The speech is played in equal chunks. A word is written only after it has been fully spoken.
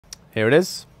here it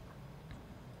is.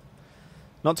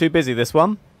 Not too busy, this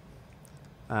one.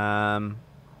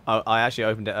 I actually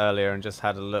opened it earlier and just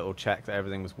had a little check that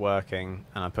everything was working,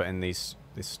 and I put in this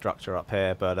structure up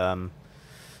here. But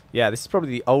yeah, this is probably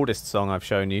the oldest song I've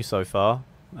shown you so far.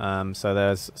 So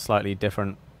there's a slightly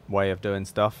different way of doing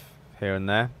stuff here and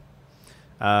there.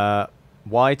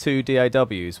 Why two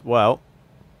DAWs? Well,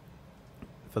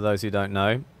 for those who don't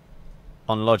know,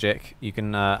 on Logic you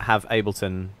can have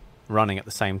Ableton running at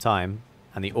the same time,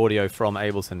 and the audio from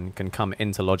Ableton can come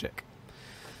into Logic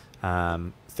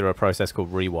through a process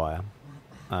called Rewire.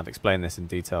 I've explained this in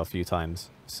detail a few times,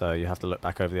 so you have to look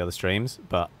back over the other streams.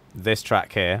 But this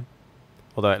track here,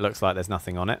 although it looks like there's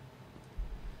nothing on it,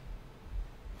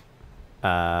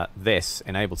 this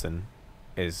in Ableton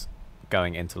is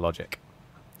going into Logic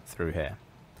through here.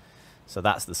 So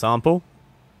that's the sample.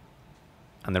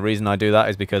 And the reason I do that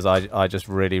is because I just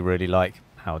really like...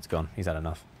 Howard's gone. He's had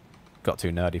enough. Got too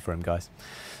nerdy for him, guys.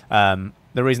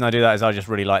 The reason I do that is I just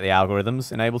really like the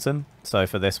algorithms in Ableton. So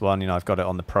for this one, you know, I've got it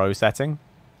on the Pro setting.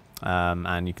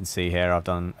 And you can see here I've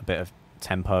done a bit of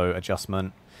tempo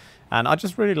adjustment. And I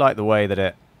just really like the way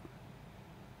that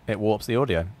it warps the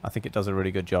audio. I think it does a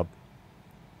really good job.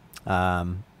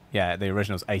 Yeah, the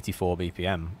original's 84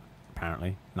 BPM,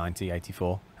 apparently. 90,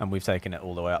 84. And we've taken it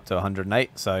all the way up to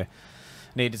 108. So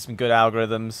needed some good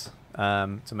algorithms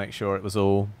to make sure it was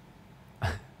all...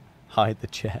 Hide the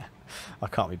chair. I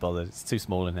can't be bothered. It's too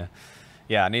small in here.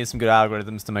 Yeah, I needed some good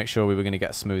algorithms to make sure we were going to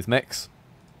get a smooth mix.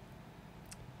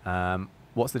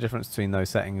 What's the difference between those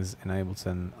settings in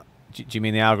Ableton? Do you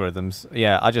mean the algorithms?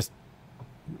 Yeah,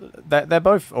 they're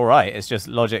both all right. It's just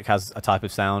Logic has a type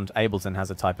of sound. Ableton has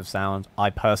a type of sound. I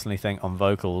personally think on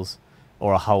vocals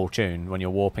or a whole tune, when you're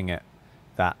warping it,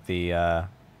 that it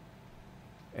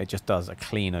just does a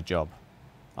cleaner job.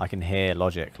 I can hear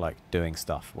Logic like doing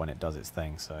stuff when it does its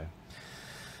thing, so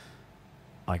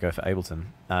I go for Ableton.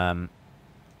 Let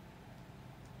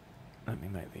me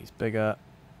make these bigger.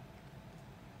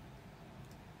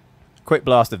 Quick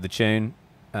blast of the tune,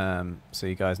 so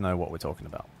you guys know what we're talking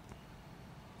about.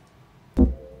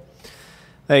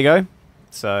 There you go.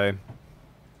 So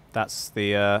that's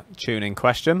the tune in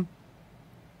question,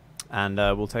 and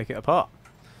we'll take it apart.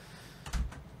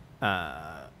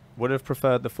 Would have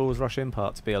preferred the Fool's Rush In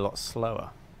part to be a lot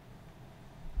slower.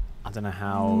 I don't know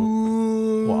how...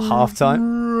 What, half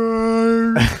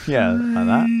time? Yeah, like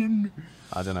that.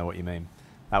 I don't know what you mean.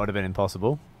 That would have been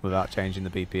impossible without changing the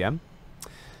BPM.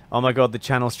 Oh my god, the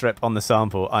channel strip on the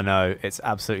sample. I know, it's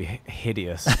absolutely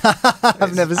hideous.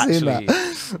 I've never seen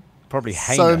that. Probably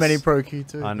heinous. So many Pro Key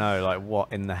too. I know, like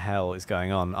what in the hell is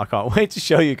going on? I can't wait to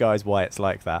show you guys why it's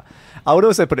like that. I would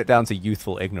also put it down to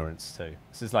youthful ignorance too.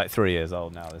 This is like 3 years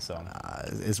old now, this song.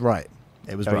 It's right.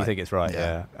 It was Don't right. you think it's right?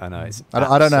 Yeah, I know. It's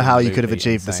I don't know how you could have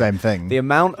achieved the same thing. The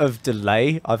amount of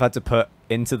delay I've had to put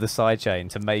into the sidechain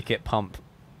to make it pump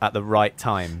at the right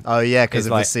time. Oh yeah, because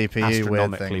of like the CPU weird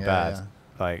astronomically thing. bad. Yeah.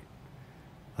 Like,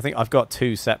 I think I've got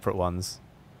 2 separate ones.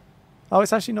 Oh,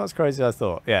 it's actually not as crazy as I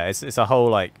thought. Yeah, it's a whole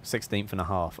like 16th and a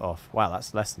half off. Wow,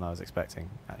 that's less than I was expecting,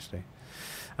 actually.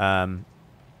 All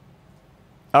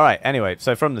right, anyway,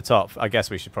 so from the top, I guess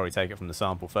we should probably take it from the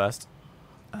sample first.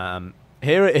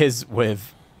 Here it is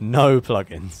with no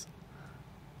plugins.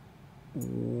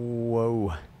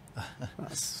 Whoa.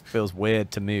 That feels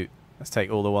weird to mute. Let's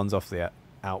take all the ones off the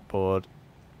outboard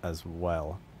as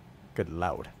well. Good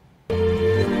loud.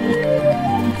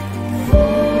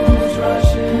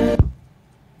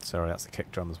 Sorry, that's the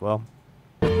kick drum as well.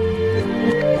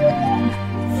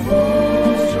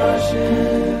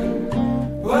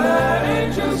 Where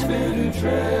angels fear to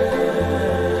tread,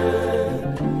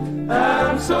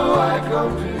 and so I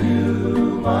come to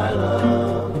you, my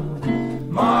love,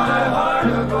 my heart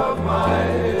above my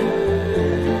head.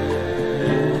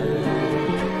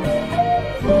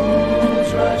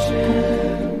 Fools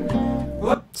rushing.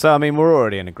 So I mean, we're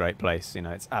already in a great place. You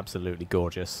know, it's absolutely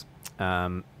gorgeous.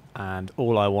 And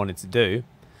all I wanted to do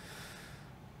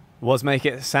was make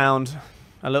it sound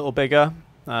a little bigger,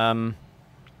 a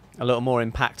little more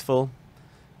impactful.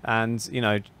 And, you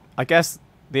know, I guess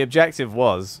the objective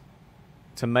was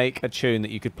to make a tune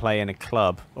that you could play in a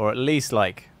club, or at least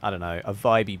like, I don't know, a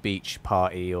vibey beach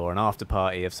party or an after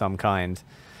party of some kind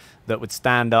that would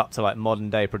stand up to like modern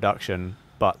day production,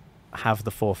 but have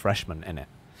the Four Freshmen in it.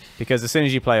 Because as soon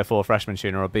as you play a Four Freshmen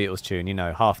tune or a Beatles tune, you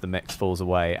know, half the mix falls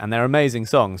away. And they're amazing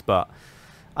songs, but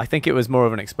I think it was more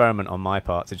of an experiment on my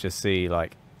part to just see,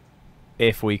 like,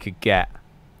 if we could get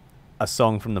a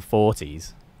song from the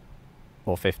 40s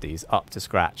or 50s up to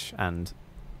scratch and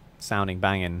sounding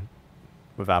banging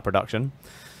with our production.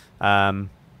 So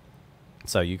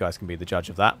you guys can be the judge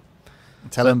of that.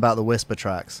 Tell them about the whisper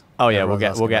tracks. Oh yeah, we'll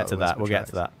get to that. We'll get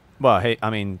to that. Well, hey, I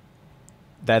mean,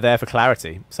 they're there for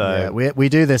clarity. So yeah, we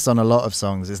do this on a lot of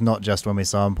songs. It's not just when we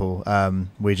sample.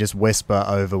 We just whisper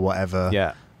over whatever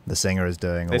the singer is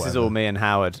doing. This is all me and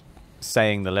Howard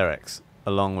saying the lyrics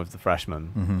along with the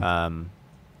freshman,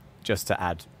 just to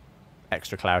add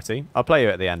extra clarity. I'll play you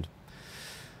at the end.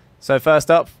 So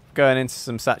first up, going into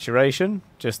some saturation,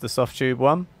 just the soft tube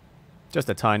one, just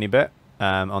a tiny bit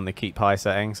on the keep high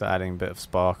setting, so adding a bit of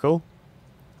sparkle.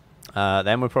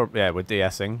 Then we're probably we're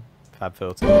de-essing, fab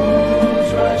filter.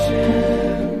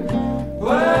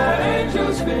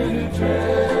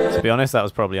 To be honest, that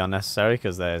was probably unnecessary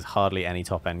because there's hardly any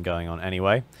top end going on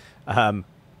anyway.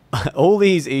 All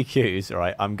these EQs,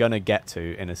 right, I'm gonna get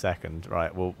to in a second,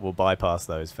 right? We'll bypass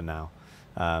those for now,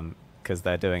 because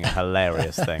they're doing a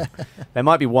hilarious thing. There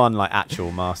might be one like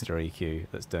actual master EQ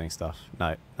that's doing stuff.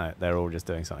 No, they're all just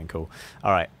doing something cool.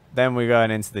 All right, then we're going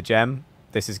into the gem.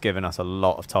 This is giving us a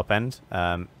lot of top end.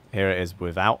 Here it is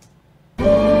without.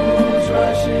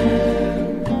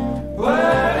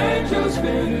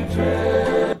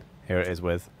 Here it is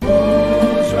with.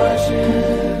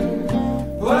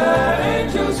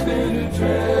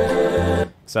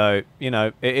 So, you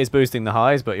know, it is boosting the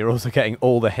highs, but you're also getting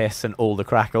all the hiss and all the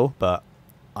crackle, but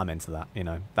I'm into that, you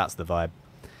know, that's the vibe,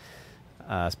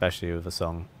 especially with a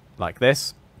song like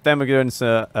this. Then we're doing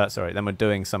then we're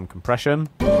doing some compression.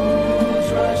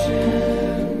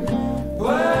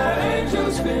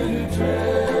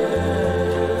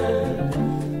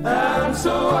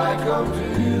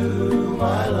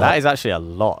 That is actually a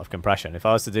lot of compression. If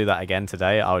I was to do that again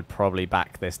today, I would probably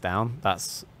back this down.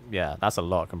 That's a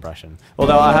lot of compression.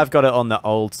 Although I have got it on the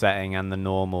old setting and the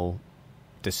normal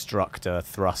destructor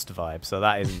thrust vibe, so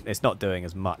that isn't, it's not doing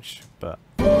as much, but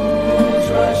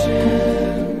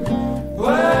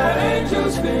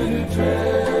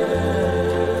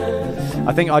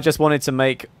I think I just wanted to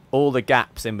make all the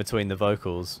gaps in between the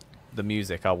vocals, the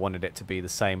music, I wanted it to be the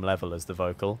same level as the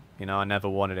vocal. You know, I never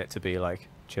wanted it to be like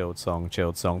chilled song,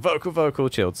 vocal,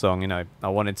 chilled song. You know, I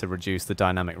wanted to reduce the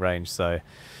dynamic range, so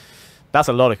that's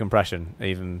a lot of compression,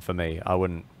 even for me. I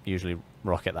wouldn't usually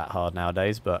rock it that hard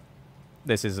nowadays, but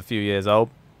this is a few years old.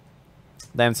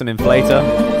 Then some inflator.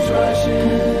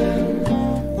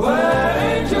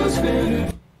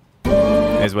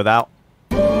 Here's without.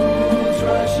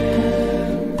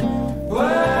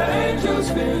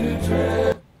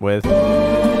 With.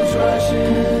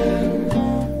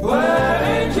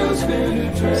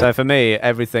 So for me,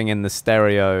 everything in the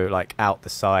stereo, like out the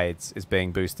sides, is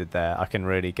being boosted there. I can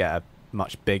really get a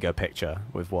much bigger picture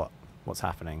with what's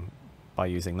happening by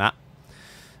using that.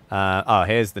 Oh,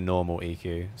 here's the normal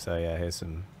EQ. So yeah, here's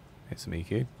some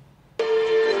EQ.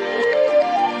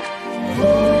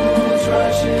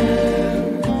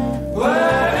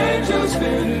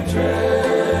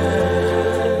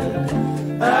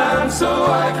 And so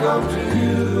I come to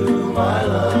you, my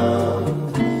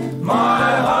love,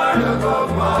 my heart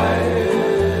above my head.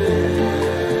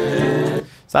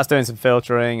 So that's doing some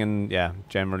filtering and yeah,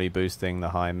 generally boosting the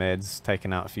high mids,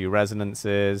 taking out a few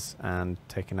resonances and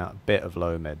taking out a bit of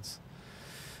low mids.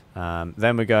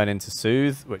 Then we're going into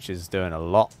soothe, which is doing a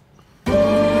lot.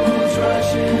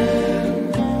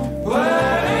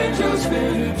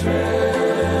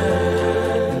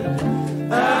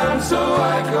 And so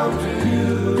I come to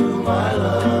you, my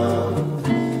love,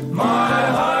 my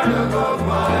heart above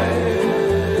my head.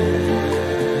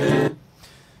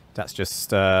 That's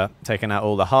just taking out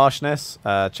all the harshness.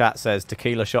 Chat says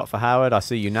tequila shot for Howard. I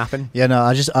see you napping. Yeah, no,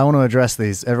 I want to address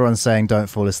these. Everyone's saying don't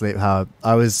fall asleep, Howard.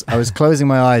 I was closing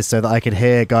my eyes so that I could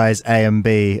hear guys A and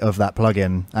B of that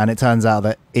plugin, and it turns out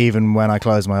that even when I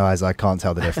close my eyes, I can't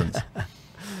tell the difference.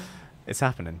 It's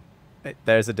happening.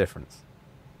 There's a difference.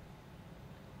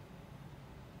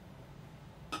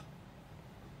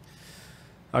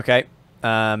 Okay.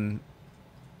 Then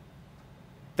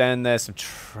there's some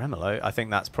tremolo. I think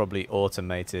that's probably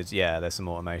automated. Yeah, there's some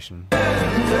automation.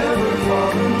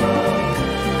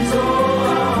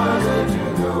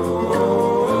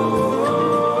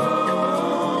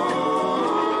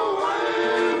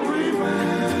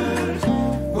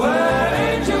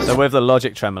 So with the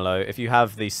Logic tremolo, if you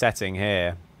have the setting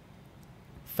here,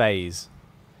 phase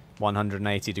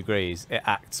 180 degrees, it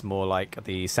acts more like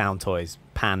the Sound Toys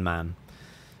Pan Man.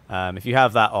 If you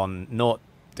have that on 0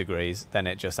 degrees, then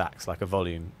it just acts like a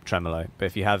volume tremolo. But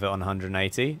if you have it on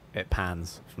 180, it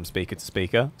pans from speaker to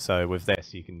speaker. So with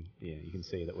this, you can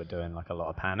see that we're doing like a lot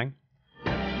of panning.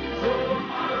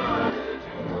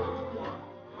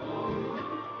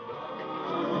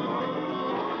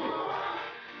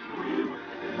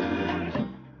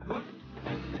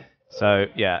 So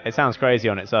yeah, it sounds crazy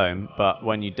on its own, but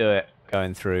when you do it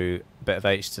going through a bit of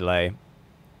H delay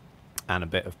and a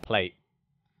bit of plate,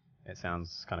 it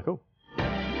sounds kind of cool.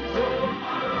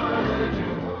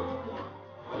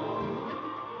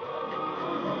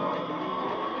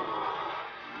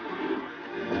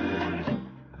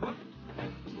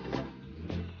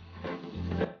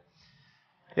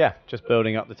 Yeah, just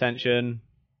building up the tension.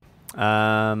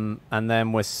 And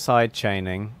then we're side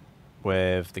chaining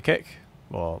with the kick,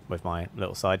 or with my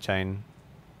little side chain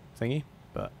thingy,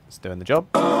 but it's doing the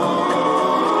job.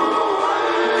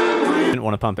 Didn't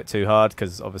want to pump it too hard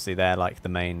because obviously they're like the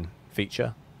main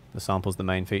feature. The sample's the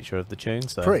main feature of the tune.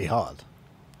 So pretty hard.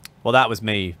 Well, that was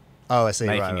me. Oh, I see.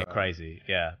 Making it crazy.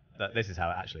 Yeah, this is how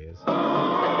it actually is.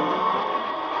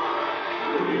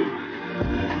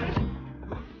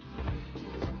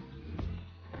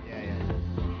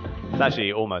 It's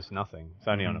actually almost nothing. It's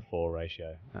only on a 4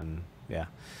 ratio, and yeah.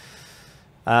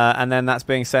 And then that's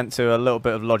being sent to a little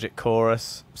bit of Logic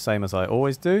chorus, same as I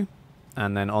always do.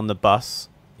 And then on the bus,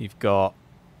 you've got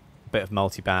a bit of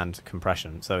multi-band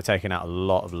compression, so we're taking out a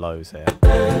lot of lows here.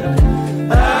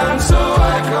 And so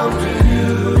I come to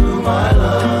you, my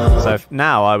love. So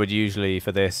now I would usually,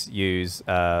 for this, use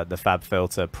the Fab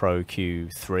Filter Pro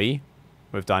Q3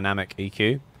 with dynamic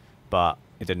EQ, but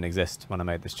it didn't exist when I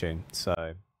made this tune,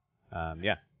 so...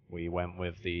 yeah, we went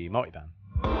with the multiband.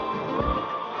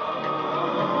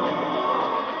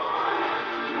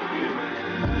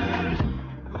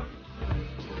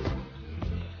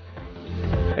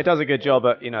 It does a good job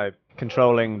at, you know,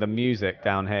 controlling the music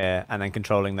down here and then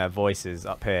controlling their voices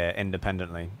up here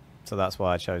independently. So that's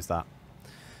why I chose that.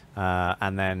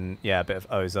 And then, yeah, a bit of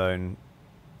Ozone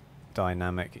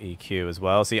dynamic EQ as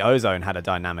well. See, Ozone had a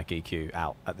dynamic EQ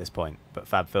out at this point, but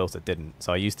Fab Filter didn't.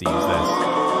 So I used to use this.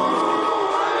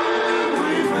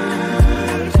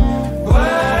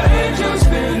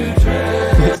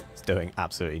 It's doing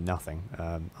absolutely nothing.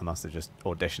 I must have just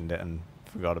auditioned it and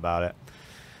forgot about it.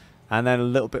 And then a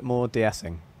little bit more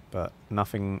de-essing, but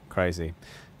nothing crazy.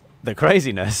 The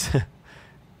craziness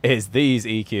is these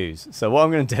EQs. So what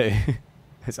I'm going to do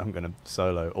is I'm going to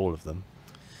solo all of them.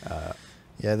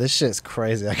 Yeah, this shit's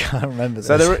crazy. I can't remember this.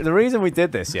 So the reason we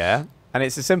did this, yeah, and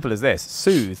it's as simple as this.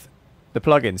 Soothe, the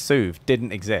plugin Soothe,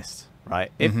 didn't exist, right?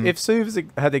 If Soothe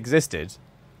had existed,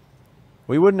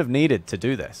 we wouldn't have needed to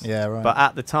do this. Yeah, right. But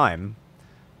at the time,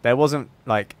 there was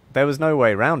no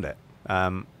way around it.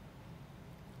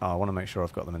 I want to make sure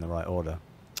I've got them in the right order.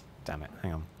 Damn it,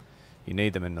 hang on. You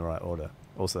need them in the right order.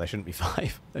 Also, they shouldn't be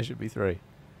 5. They should be 3.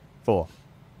 4.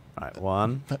 Right,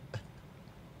 1.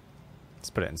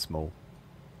 Let's put it in small.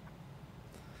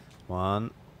 1,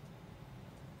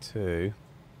 2.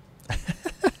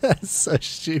 That's so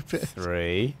stupid.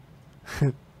 3.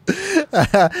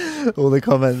 All the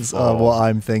comments are what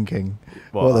I'm thinking.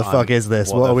 What the fuck is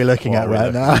this? What are we looking at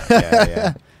right now?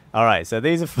 Yeah. All right, so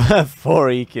these are 4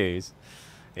 EQs.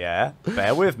 Yeah,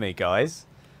 bear with me, guys.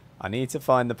 I need to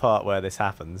find the part where this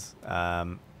happens.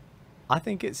 I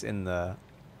think it's in the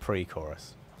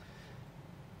pre-chorus.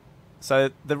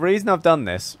 So the reason I've done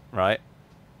this, right,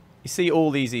 you see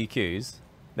all these EQs,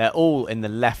 they're all in the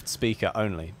left speaker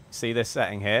only. See this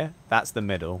setting here? That's the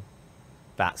middle.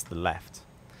 That's the left.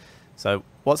 So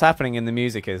what's happening in the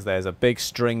music is there's a big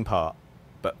string part,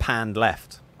 but panned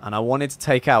left. And I wanted to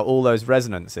take out all those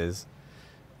resonances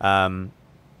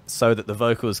so that the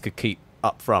vocals could keep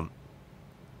up front.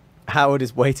 Howard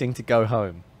is waiting to go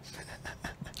home.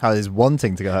 Howard is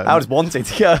wanting to go home. Howard is wanting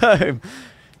to go home.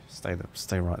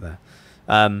 Stay right there.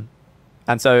 And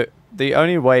so the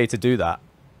only way to do that,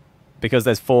 because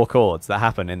there's 4 chords that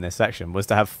happen in this section, was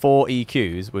to have 4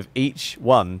 EQs with each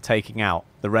one taking out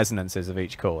the resonances of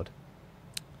each chord.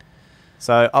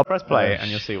 So I'll press play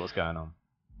and you'll see what's going on.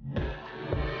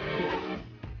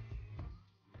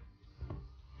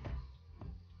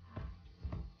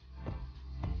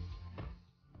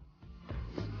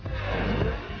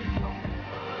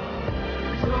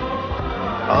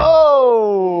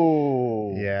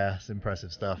 Oh! Yeah, it's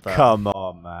impressive stuff. That. Come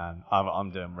on, man. I'm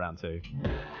doing round 2.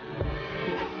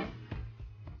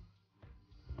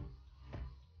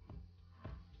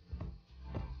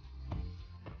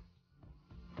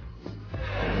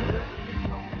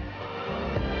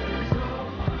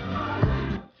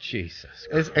 Jesus.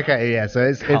 Okay, yeah.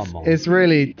 So it's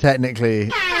really technically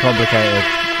complicated,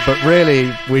 but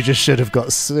really we just should have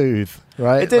got Soothe,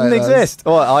 right? It didn't exist,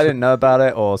 or I didn't know about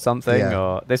it, or something. Yeah.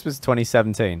 Or this was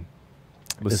 2017.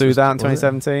 Was Soothe out in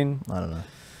 2017? I don't know.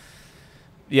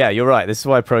 Yeah, you're right. This is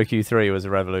why Pro Q3 was a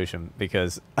revolution,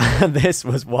 because this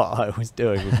was what I was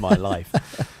doing with my life.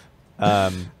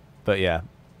 But yeah.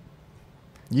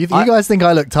 You guys think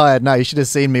I look tired now? You should have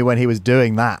seen me when he was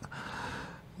doing that.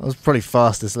 I was probably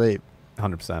fast asleep.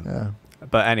 100%. Yeah.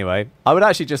 But anyway, I would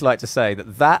actually just like to say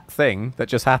that that thing that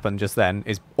just happened just then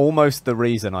is almost the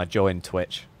reason I joined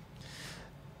Twitch.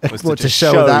 Was What, to to just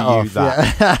show that off?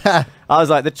 that. Yeah. I was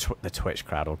like, the Twitch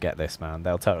crowd will get this, man.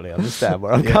 They'll totally understand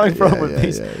where I'm coming from with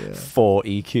these 4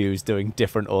 EQs doing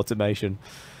different automation.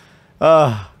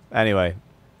 Anyway.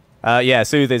 Yeah,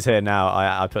 Soothe is here now.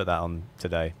 I put that on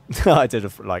today. I did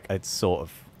a sort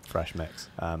of fresh mix.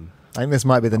 I think this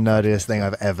might be the nerdiest thing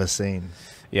I've ever seen.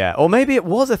 Yeah, or maybe it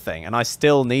was a thing and I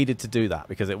still needed to do that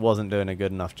because it wasn't doing a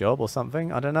good enough job or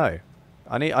something. I don't know.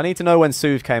 I need to know when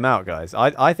Soothe came out, guys.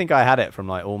 I think I had it from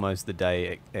like almost the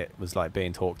day it was like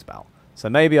being talked about. So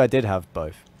maybe I did have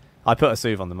both. I put a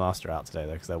Soothe on the master out today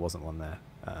though because there wasn't one there.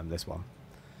 This one.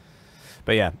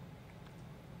 But yeah.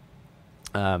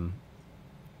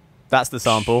 That's the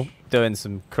sample, doing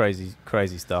some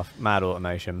crazy stuff, mad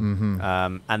automation.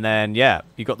 And then, yeah,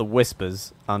 you got the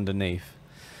whispers underneath.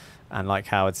 And like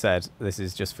Howard said, this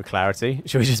is just for clarity.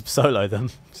 Should we just solo them?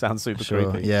 Sounds super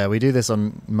creepy. Yeah, we do this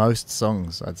on most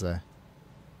songs, I'd say.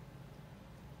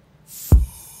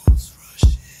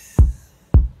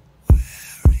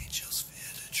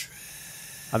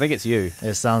 I think it's you.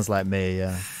 It sounds like me,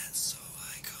 yeah.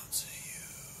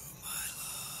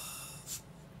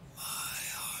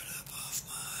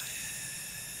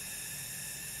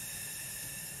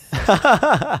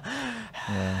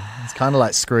 Yeah, it's kind of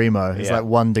like Screamo. It's like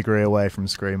 1 degree away from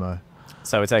Screamo.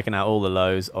 So we're taking out all the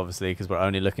lows, obviously, because we're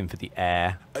only looking for the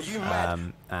air.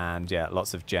 And yeah,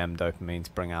 lots of gem dopamine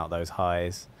to bring out those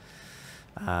highs.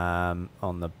 On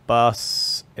the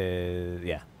bus,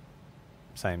 yeah,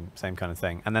 same kind of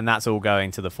thing. And then that's all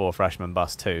going to the 4 freshman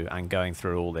bus too, and going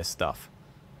through all this stuff.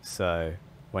 So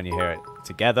when you hear it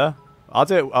together, I'll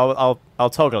do it. I'll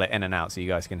toggle it in and out so you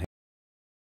guys can hear.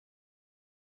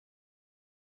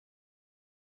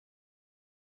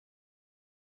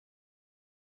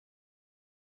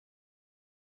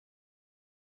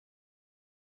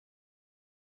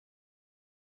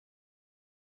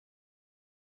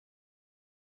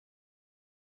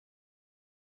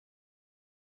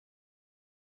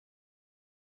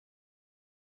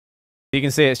 You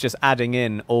can see it's just adding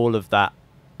in all of that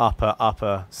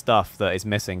upper stuff that is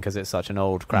missing because it's such an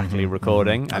old crackly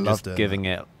recording and just giving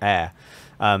it air.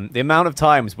 The amount of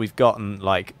times we've gotten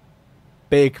like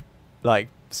big like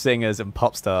singers and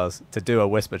pop stars to do a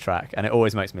whisper track and it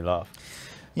always makes me laugh.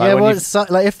 Like yeah, well, it's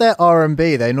like if they're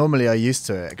R&B, they normally are used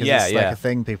to it because it's like a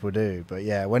thing people do. But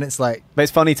yeah, when it's like, but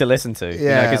it's funny to listen to.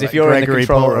 Yeah, because like if you're Gregory in the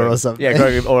control Porter room, or something, yeah,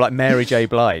 Gregory, or like Mary J.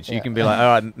 Blige, you can be like, all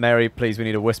right, Mary, please, we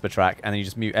need a whisper track, and then you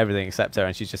just mute everything except her,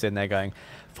 and she's just in there going,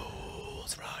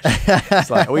 "Fools rush." It's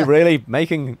like, are we really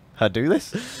making her do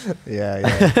this? Yeah.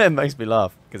 It makes me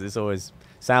laugh because it's always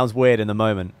sounds weird in the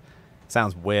moment. It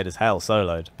sounds weird as hell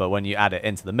soloed, but when you add it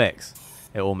into the mix,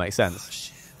 it all makes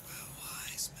sense.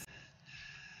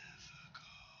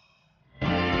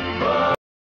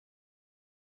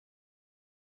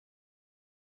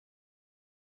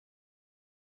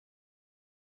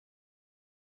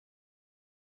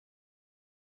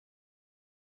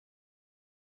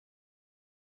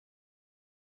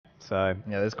 So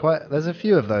yeah, there's a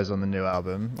few of those on the new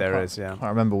album. There is, yeah. I can't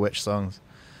remember which songs.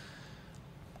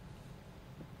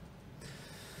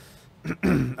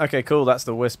 Okay, cool. That's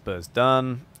the whispers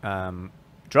done.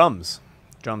 Drums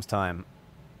time.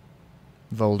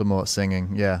 Voldemort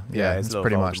singing. Yeah, it's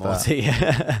pretty much that.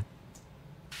 Yeah.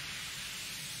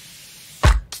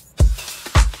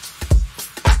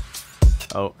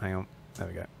 Oh, hang on. There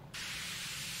we go.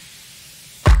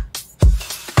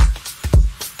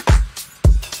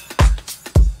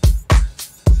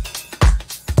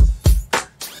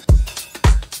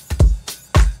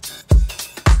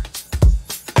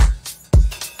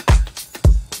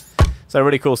 So a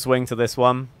really cool swing to this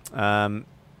one.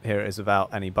 Here it is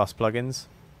without any bus plugins.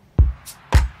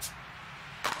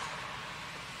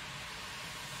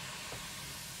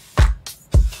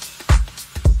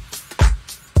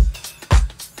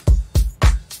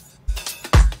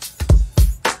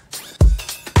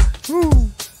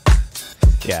 Woo.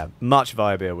 Yeah, much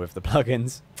vibier with the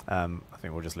plugins. I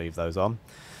think we'll just leave those on.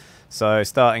 So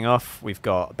starting off, we've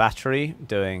got Battery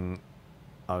doing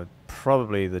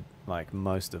probably the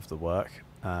most of the work,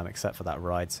 except for that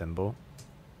ride cymbal.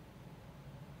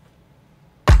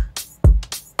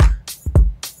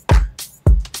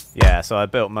 Yeah, so I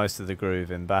built most of the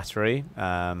groove in Battery.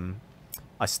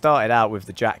 I started out with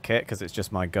the jack kit because it's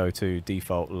just my go-to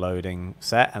default loading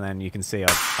set, and then you can see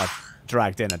I've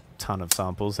dragged in a ton of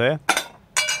samples here.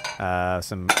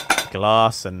 Some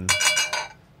glass and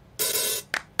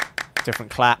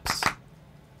different claps.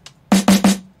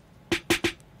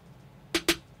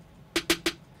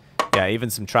 Yeah, even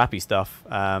some trappy stuff.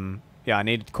 yeah, I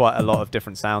needed quite a lot of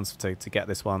different sounds to get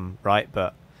this one right,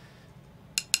 but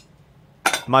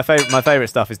my favorite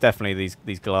stuff is definitely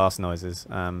these glass noises.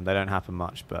 They don't happen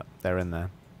much, but they're in there.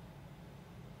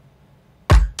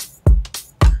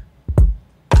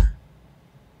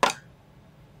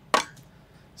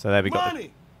 So there we go.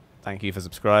 Thank you for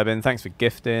subscribing. Thanks for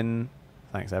gifting.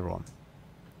 Thanks everyone.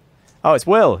 Oh, it's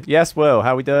Will. Yes, Will.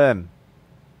 How we doing?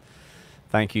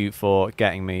 Thank you for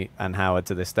getting me and Howard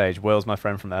to this stage. Will's my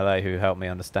friend from LA who helped me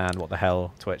understand what the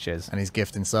hell Twitch is. And he's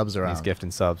gifting subs around. He's gifting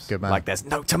subs. Good man. Like there's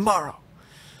no tomorrow.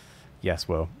 Yes,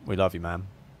 Will. We love you, man.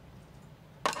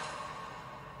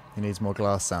 He needs more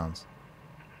glass sounds.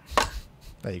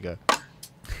 There you go.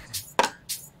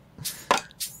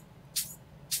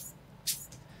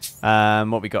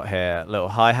 What we got here? Little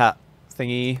hi-hat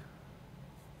thingy.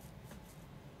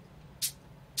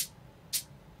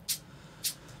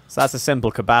 So that's a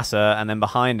simple cabasa, and then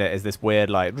behind it is this weird,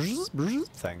 like,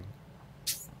 thing.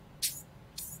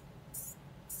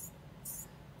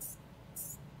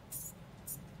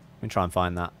 Let me try and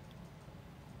find that.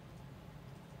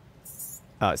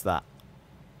 Oh, it's that.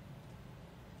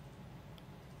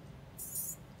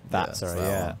 That, Yeah, sorry, that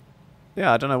yeah. one.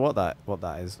 Yeah, I don't know what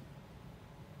that is.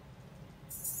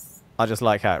 I just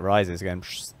like how it rises again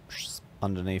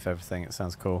underneath everything. It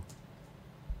sounds cool.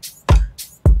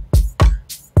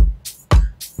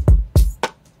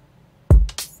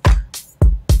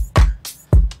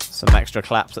 Some extra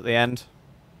claps at the end.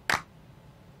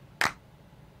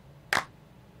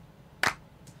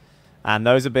 And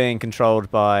those are being controlled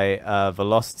by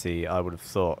velocity, I would have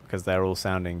thought, because they're all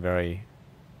sounding very,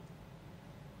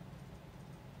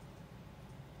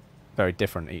 very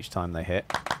different each time they hit.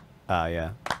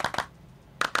 Yeah.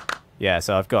 Yeah,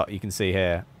 so I've got, you can see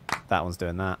here, that one's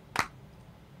doing that.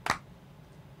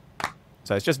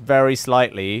 So it's just very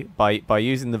slightly, by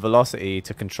using the velocity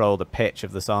to control the pitch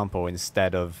of the sample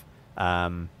instead of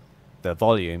the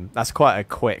volume, that's quite a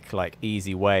quick, like,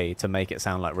 easy way to make it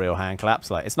sound like real hand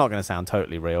claps. Like, it's not going to sound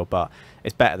totally real, but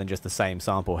it's better than just the same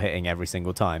sample hitting every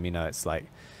single time. You know, it's like,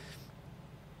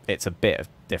 it's a bit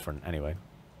different anyway.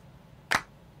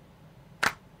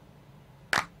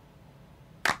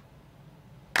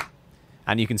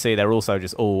 And you can see they're also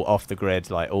just all off the grid,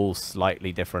 like all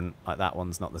slightly different. Like that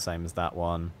one's not the same as that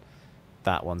one.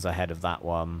 That one's ahead of that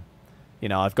one. You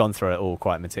know, I've gone through it all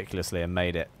quite meticulously and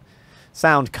made it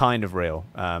sound kind of real.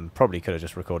 Probably could have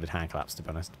just recorded hand claps, to be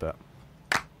honest, but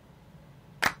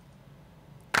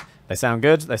they sound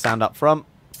good. They sound up front.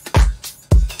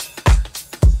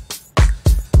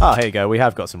 Oh, here you go. We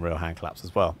have got some real hand claps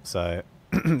as well. So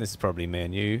this is probably me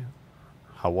and you,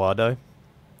 Hawado.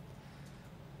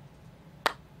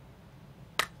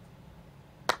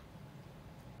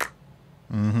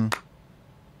 Mm-hmm.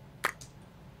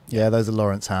 Yeah, those are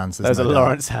Lawrence hands. Those are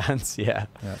Lawrence hands, yeah.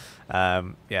 Yeah,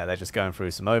 they're just going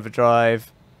through some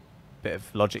overdrive, bit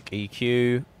of Logic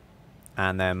EQ,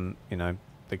 and then, you know,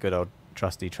 the good old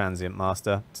trusty transient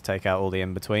master to take out all the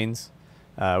in-betweens.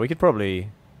 We could probably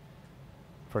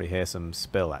hear some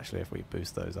spill, actually, if we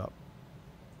boost those up.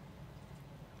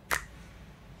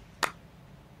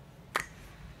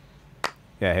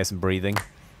 Yeah, hear some breathing.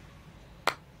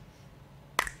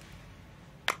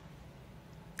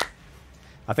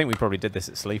 I think we probably did this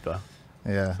at Sleeper.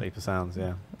 Yeah. Sleeper Sounds,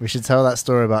 yeah. We should tell that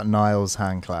story about Niall's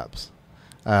hand claps.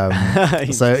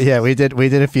 So yeah, we did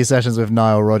a few sessions with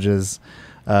Niall Rogers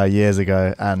years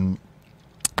ago, and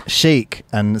Chic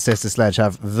and Sister Sledge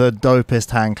have the dopest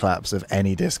hand claps of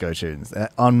any disco tunes. They're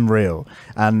unreal.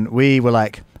 And we were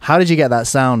like, how did you get that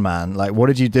sound, man? Like, what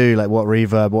did you do? Like, what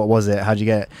reverb? What was it? How'd you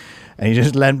get it? And he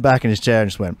just leant back in his chair and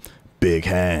just went, big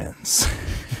hands.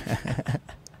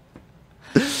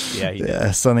 Yeah, he did.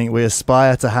 Yeah, something we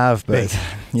aspire to have, but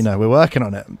you know, we're working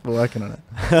on it. We're working on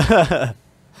it.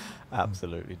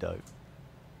 Absolutely dope.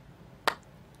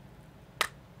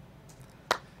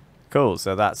 Cool.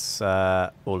 So that's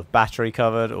all of battery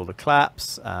covered, all the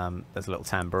claps. There's a little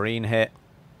tambourine hit.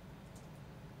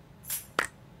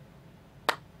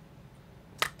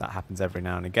 That happens every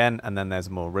now and again, and then there's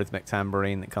a more rhythmic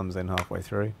tambourine that comes in halfway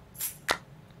through.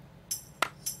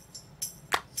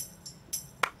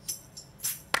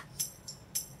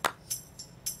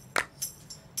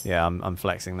 Yeah, I'm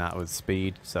flexing that with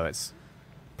speed, so it's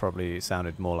probably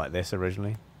sounded more like this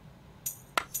originally.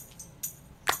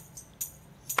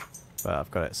 But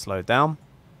I've got it slowed down.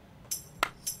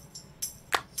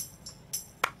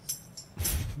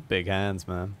 Big hands,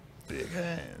 man. Big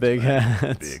hands. Big man.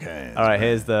 hands. Big hands. All right,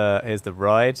 man. here's the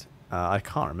ride. I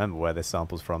can't remember where this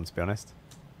sample's from, to be honest.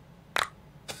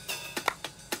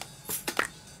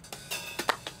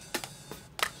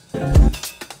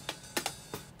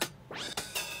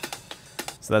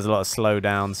 So So there's a lot of slow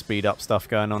down, speed up stuff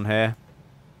going on here.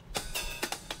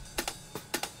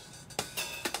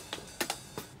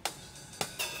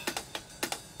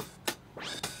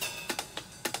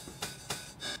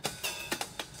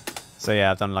 So yeah,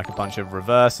 I've done like a bunch of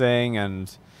reversing and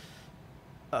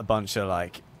a bunch of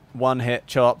like one-hit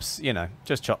chops, you know,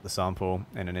 just chop the sample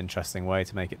in an interesting way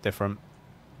to make it different.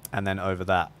 And then over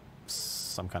that,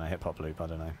 some kind of hip-hop loop, I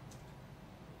don't know.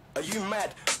 Are you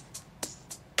mad?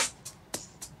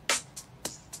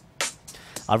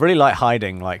 I really like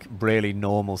hiding like really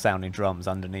normal sounding drums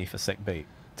underneath a sick beat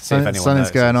to see if anyone Something's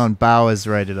notices. going on. Bauer's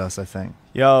raided us, I think.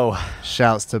 Yo.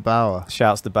 Shouts to Bauer.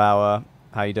 Shouts to Bauer.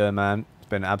 How you doing, man? It's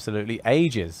been absolutely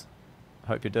ages.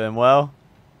 Hope you're doing well.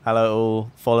 Hello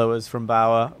all followers from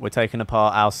Bauer. We're taking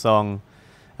apart our song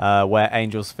Where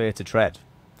Angels Fear to Tread.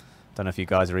 Don't know if you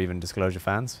guys are even Disclosure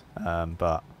fans,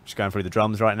 but just going through the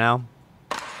drums right now.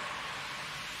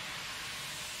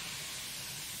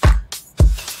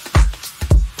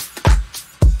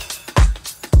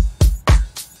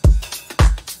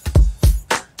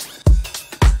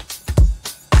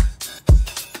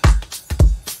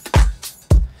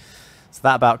 So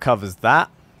that about covers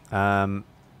that.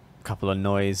 Couple of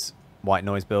white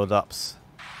noise build-ups.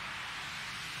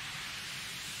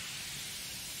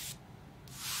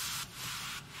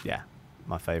 Yeah,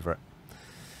 my favorite.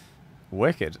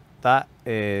 Wicked. That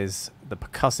is the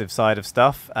percussive side of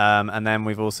stuff, and then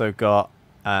we've also got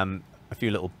a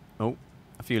few little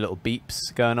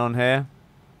beeps going on here.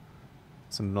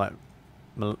 Some like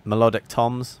melodic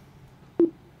toms.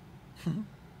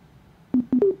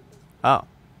 Oh,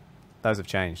 those have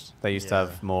changed. They used to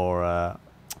have more.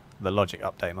 The Logic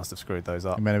update must have screwed those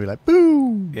up. You're meant to be like,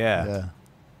 boo! Yeah.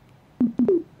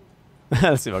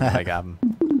 Let's see if I can make it happen.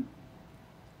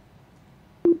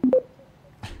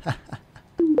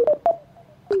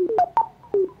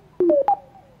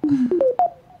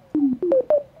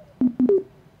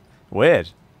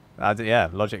 Weird. Yeah,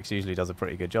 Logic usually does a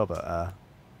pretty good job at...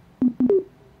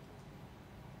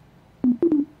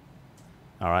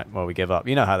 Alright, well, we give up.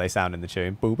 You know how they sound in the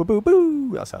tune. Boo, boo, boo,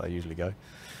 boo. That's how they usually go.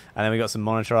 And then we got some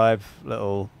Monotribe,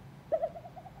 little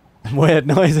weird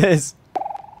noises.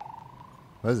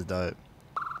 Those are dope.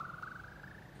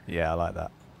 Yeah, I like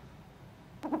that.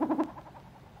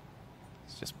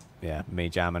 It's just, yeah, me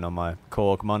jamming on my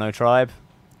Korg Monotribe.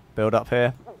 Build up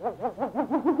here.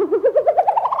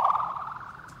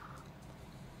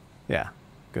 Yeah,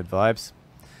 good vibes.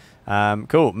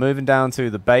 Cool, moving down to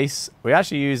the bass. We're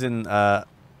actually using the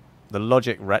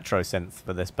Logic Retro Synth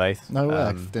for this bass. No way,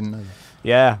 I didn't know that.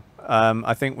 Yeah,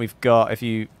 I think we've got, if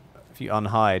you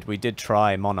unhide, we did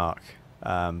try Monarch,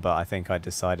 but I think I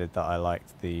decided that I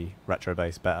liked the retro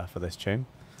bass better for this tune.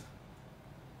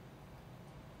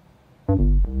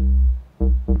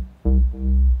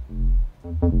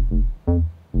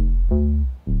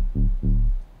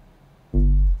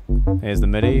 Here's the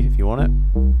MIDI if you want it.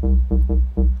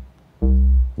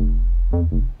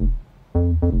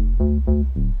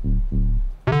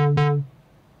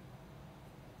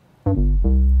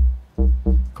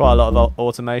 Quite a lot of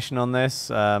automation on this,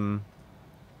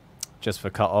 just for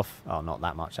cut off. Oh, not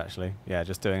that much actually. Yeah,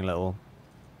 just doing little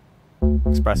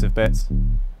expressive bits.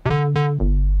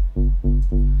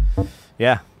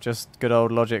 Yeah, just good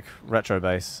old Logic retro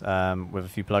bass with a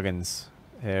few plugins.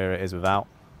 Here it is without.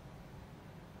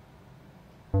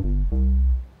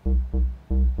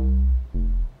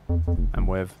 And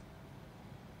with.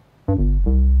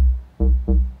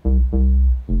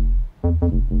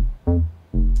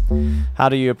 How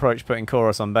do you approach putting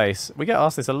chorus on bass? We get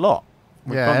asked this a lot.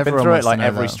 We've been through it like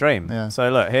every stream. Yeah. So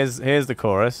look, here's the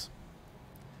chorus.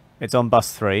 It's on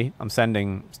bus 3. I'm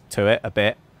sending to it a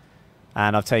bit,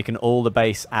 and I've taken all the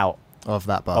bass out of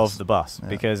that bus. Of the bus, yeah.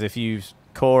 Because if you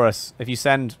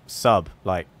send sub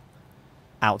like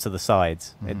out to the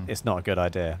sides, it's not a good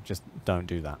idea. Just don't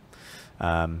do that.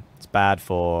 It's bad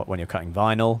for when you're cutting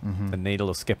vinyl. The needle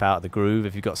will skip out of the groove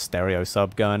if you've got stereo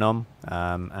sub going on,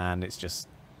 and it's just,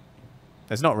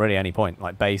 there's not really any point.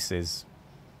 Like bass is,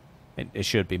 it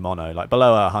should be mono. Like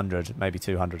below 100, maybe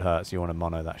 200 hertz, you want to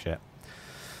mono that shit.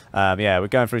 Yeah, we're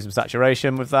going through some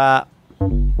saturation with that.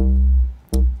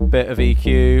 Bit of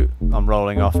EQ. I'm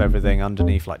rolling off everything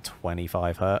underneath like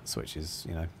 25 hertz, which is,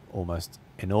 you know, almost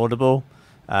inaudible.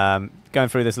 Going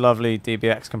through this lovely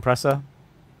DBX compressor.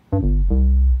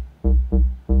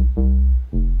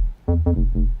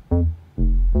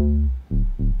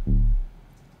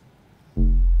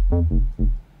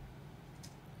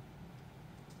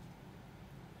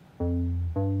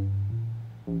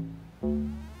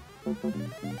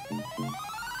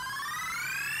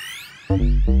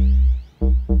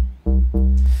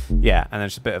 Yeah, and then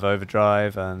just a bit of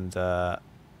overdrive and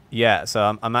Yeah,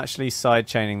 so I'm actually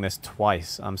sidechaining this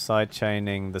twice. I'm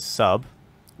sidechaining the sub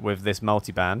with this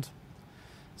multiband.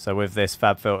 So with this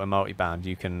FabFilter multiband,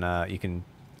 you can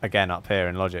again up here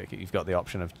in Logic, you've got the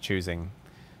option of choosing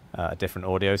a different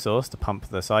audio source to pump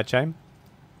the sidechain,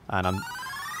 and I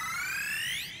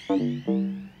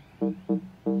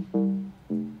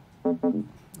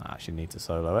actually need to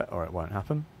solo it or it won't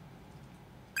happen.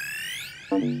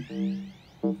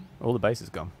 All the bass is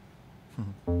gone.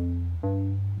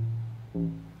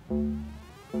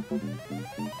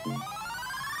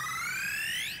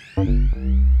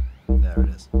 There it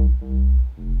is.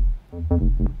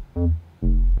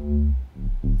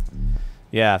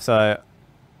 Yeah, so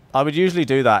I would usually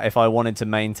do that if I wanted to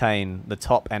maintain the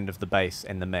top end of the bass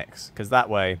in the mix, because that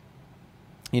way,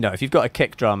 you know, if you've got a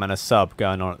kick drum and a sub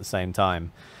going on at the same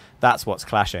time, that's what's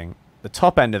clashing. The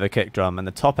top end of a kick drum and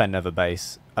the top end of a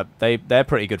bass, they're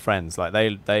pretty good friends. Like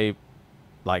they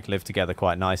like live together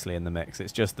quite nicely in the mix.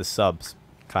 It's just the subs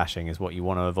clashing is what you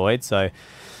want to avoid. So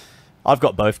I've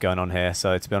got both going on here.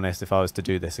 So to be honest, if I was to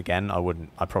do this again,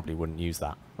 I probably wouldn't use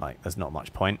that. Like there's not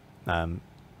much point.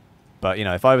 But you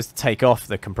know, if I was to take off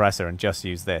the compressor and just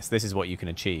use this is what you can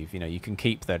achieve. You know, you can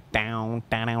keep the down,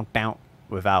 down, down, down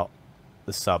without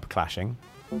the sub clashing.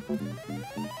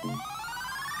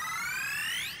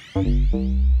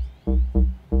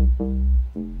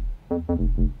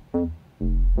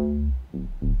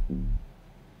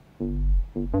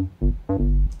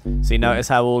 So you notice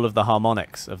how all of the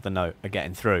harmonics of the note are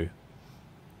getting through,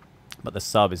 but the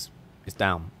sub is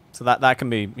down. So that can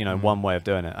be, you know, one way of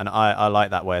doing it, and I like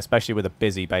that way, especially with a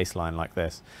busy bass line like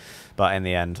this. But in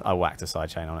the end, I whacked a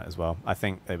sidechain on it as well. I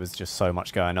think there was just so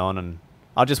much going on, and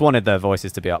I just wanted their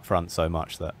voices to be up front so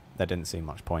much that there didn't seem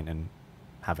much point in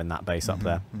having that bass up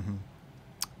there.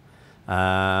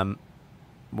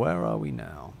 Where are we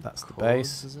now? That's the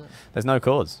bass. Is it? There's no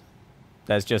chords.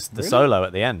 There's just the Really? solo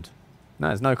at the end. No,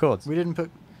 there's no chords. We didn't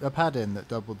put a pad in that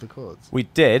doubled the chords. We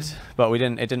did, but we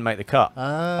didn't. It didn't make the cut.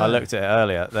 I looked at it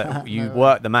earlier. That you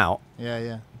worked them out. Yeah,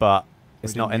 yeah. But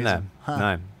it's not in use there. them.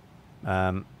 Huh.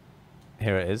 No.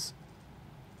 Here it is.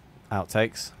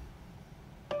 Outtakes.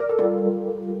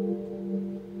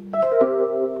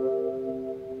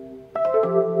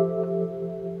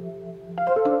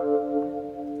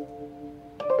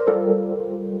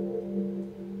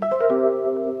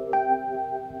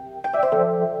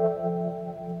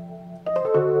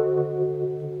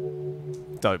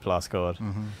 Dope last chord.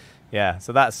 Yeah,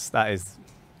 so that is,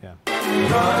 yeah.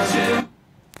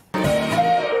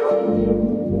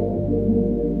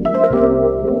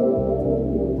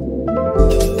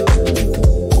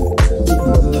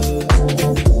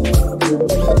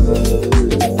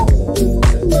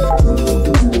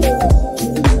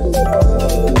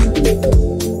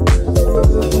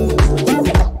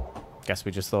 Guess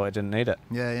we just thought it didn't need it.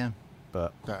 Yeah, yeah.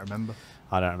 But Don't remember.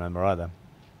 I don't remember either.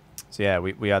 So yeah,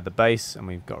 we had the bass and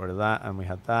we got rid of that, and we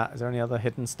had that. Is there any other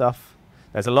hidden stuff?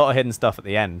 There's a lot of hidden stuff at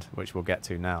the end, which we'll get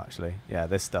to now, actually. Yeah,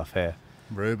 this stuff here.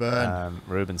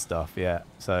 Ruben stuff, yeah.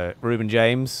 So Ruben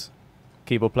James,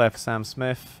 keyboard player for Sam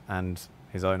Smith and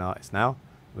his own artist now.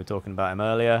 We were talking about him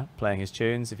earlier, playing his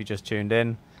tunes, if you just tuned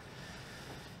in.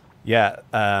 Yeah,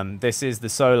 this is the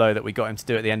solo that we got him to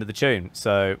do at the end of the tune.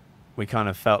 So we kind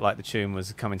of felt like the tune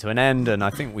was coming to an end, and I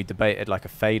think we debated like a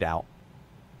fade out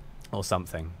or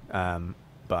something.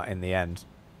 But in the end,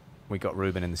 we got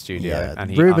Ruben in the studio. Yeah,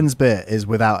 and Ruben's bit is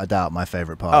without a doubt my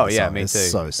favourite part of the song. Me too.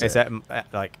 It's so sick.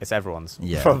 It's everyone's.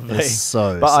 Yeah, probably. it's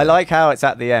so But sick. I like how it's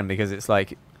at the end, because it's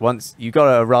like, once you got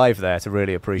to arrive there to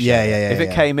really appreciate it. If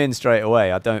it came in straight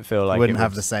away, I don't feel like wouldn't it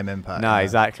have the same impact. No,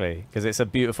 exactly, because it's a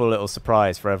beautiful little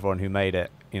surprise for everyone who made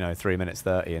it, you know, 3 minutes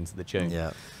 30 into the tune.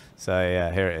 Yeah. So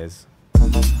yeah, here it is.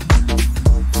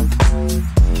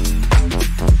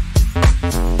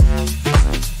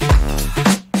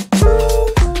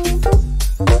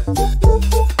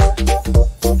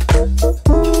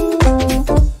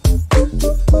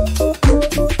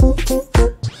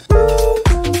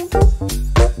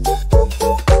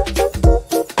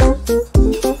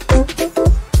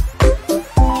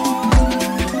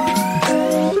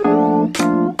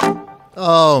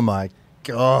 Oh my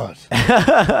God.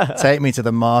 Take me to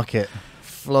the market.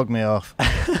 Flog me off.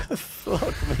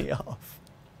 Flog me off.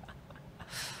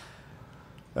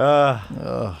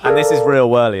 And this is real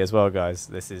whirly as well, guys.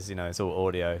 This is, you know, it's all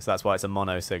audio, so that's why it's a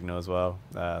mono signal as well.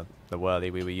 The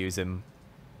whirly we were using,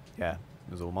 yeah,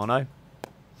 it was all mono.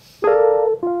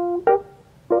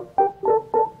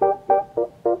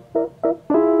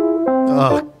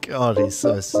 Oh God, he's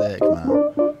so sick,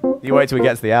 man. You wait till we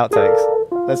get to the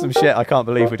outtakes. There's some shit I can't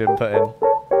believe we didn't put in.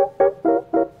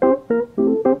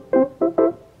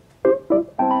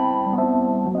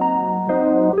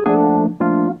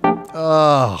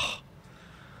 Oh,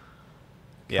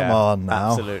 Yeah, come on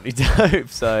now. absolutely dope.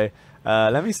 So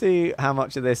let me see how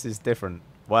much of this is different.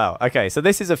 Wow. Okay, so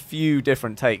this is a few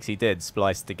different takes he did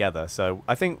spliced together. So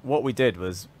I think what we did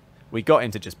was we got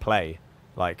him to just play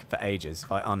like for ages.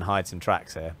 If I unhide some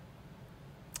tracks here.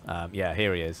 Yeah,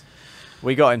 here he is.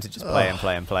 We got him to just play and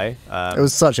play and play. It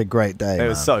was such a great day. It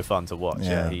was so fun to watch.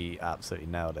 Yeah. Yeah, he absolutely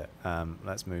nailed it.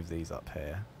 Let's move these up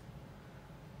here.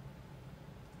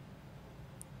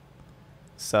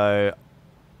 So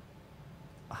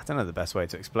I don't know the best way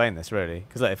to explain this really,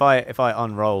 because like, if I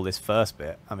unroll this first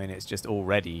bit, I mean it's just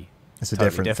already It's a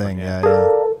totally different thing. yeah. Yeah.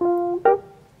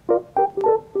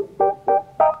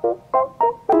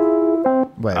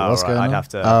 Wait, Oh, what's right, going on? I'd have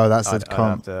to, Oh, that's the I'd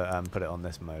comp. have to put it on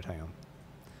this mode. Hang on.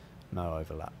 No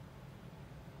overlap.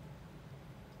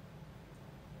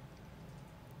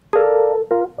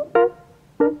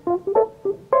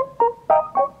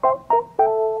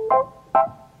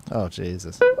 Oh,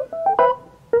 Jesus.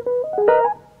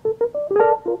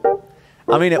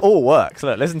 I mean, it all works.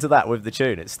 Look, listen to that with the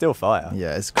tune. It's still fire.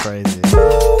 Yeah, it's crazy.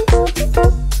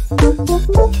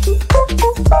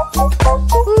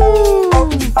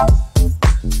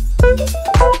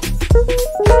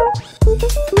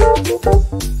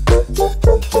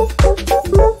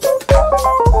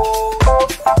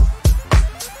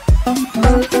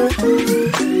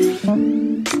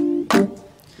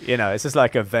 You know, it's just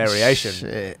like a variation.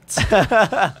 Shit.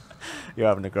 You're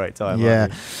having a great time. Yeah.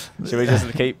 Aren't you? Should we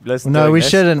just keep listening? No, we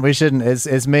shouldn't. We shouldn't.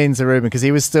 It's mean to Ruben because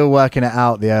he was still working it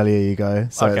out the earlier you go.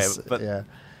 So Okay, it's, but yeah.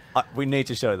 We need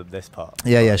to show them this part.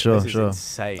 Yeah, sure, This is sure.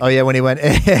 insane. Oh yeah, when he went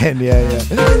in.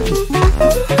 Yeah.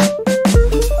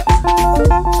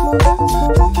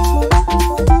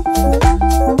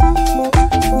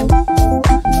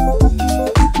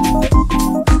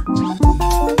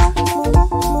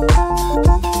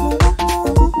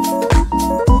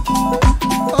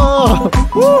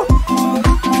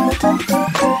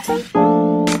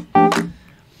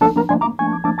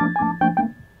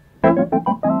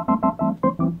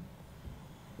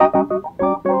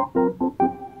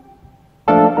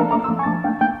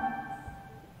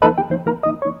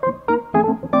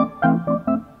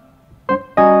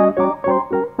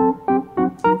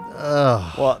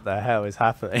 What the hell is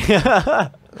happening?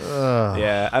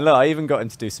 Yeah, and look, I even got him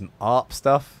to do some ARP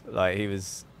stuff. Like he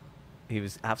was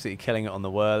absolutely killing it on the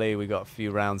whirly. We got a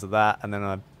few rounds of that, and then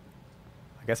I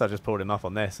guess I just pulled him up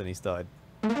on this, and he started.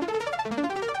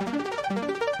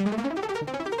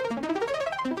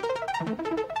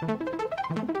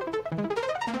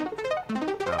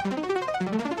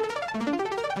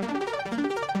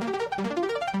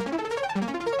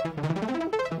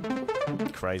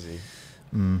 Crazy.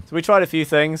 So we tried a few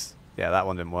things. Yeah, that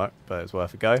one didn't work, but it's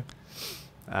worth a go.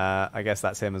 I guess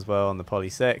that's him as well on the Poly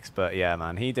 6. But yeah,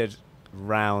 man, he did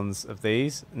rounds of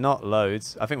these. Not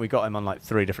loads. I think we got him on like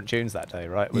 3 different tunes that day,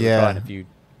 right? We were trying a few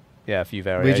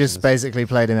variations. We just basically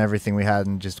played him everything we had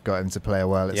and just got him to play a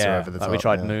Wurlitzer over the top. We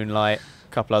tried Moonlight,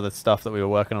 a couple other stuff that we were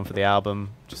working on for the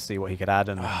album, just see what he could add.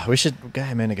 And we should get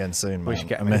him in again soon, man. we should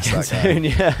get him I in miss again that guy. soon,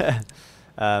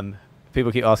 yeah.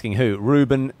 People keep asking who?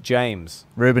 Ruben James.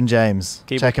 Ruben James.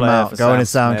 Keyboard Check him player out. for Go on his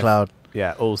Sam Smith. SoundCloud.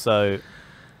 Yeah. Also,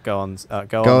 go on his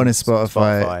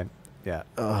Spotify. Yeah.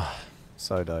 Oh.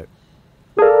 So dope.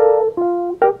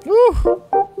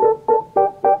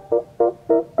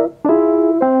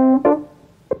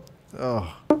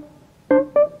 Oh.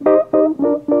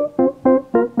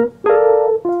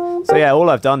 So yeah, all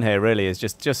I've done here really is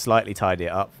just slightly tidy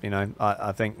it up. You know,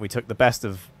 I think we took the best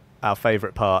of our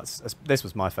favourite parts. This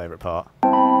was my favourite part.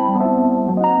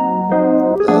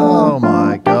 Oh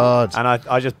my god. And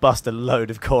I just bust a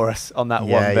load of chorus on that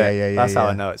one bit. That's how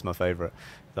I know it's my favourite.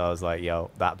 So I was like,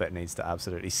 yo, that bit needs to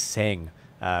absolutely sing.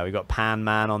 We got Pan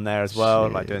Man on there as well,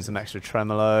 like doing some extra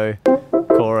tremolo,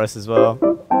 chorus as well.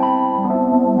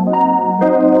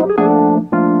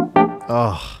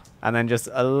 Oh. And then just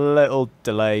a little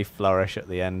delay flourish at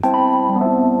the end.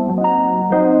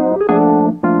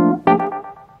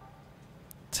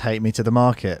 Take me to the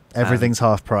market. Everything's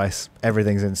half price.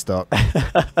 Everything's in stock.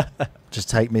 Just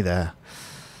take me there.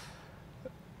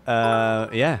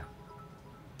 Yeah.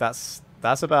 That's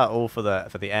about all for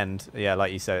the end. Yeah,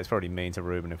 like you said, it's probably mean to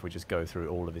Ruben if we just go through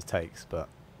all of his takes, but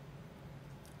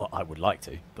well, I would like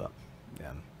to, but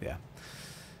yeah.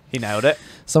 He nailed it.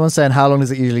 Someone's saying, how long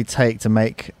does it usually take to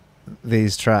make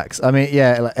these tracks? I mean,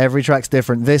 yeah, like every track's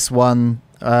different. This one,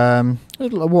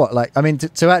 what? Like, I mean,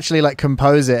 to actually like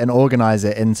compose it and organize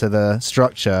it into the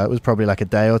structure, it was probably like a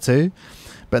day or two.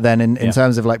 But then in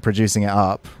terms of like producing it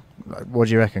up, What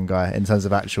do you reckon, Guy, in terms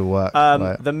of actual work?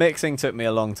 Like, the mixing took me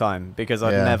a long time because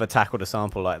I'd never tackled a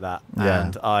sample like that,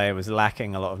 and I was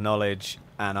lacking a lot of knowledge,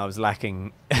 and I was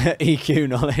lacking EQ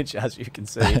knowledge, as you can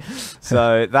see.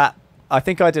 So that, I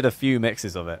think I did a few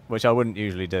mixes of it, which I wouldn't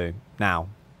usually do now,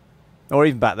 or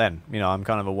even back then. You know, I'm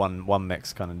kind of a one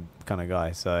mix kind of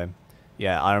guy. So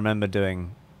yeah, I remember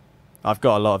doing. I've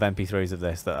got a lot of MP3s of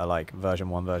this that are like version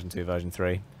 1, version 2, version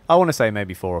 3. I want to say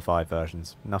maybe 4 or 5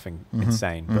 versions. Nothing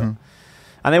insane, but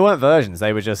and they weren't versions.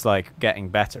 They were just like getting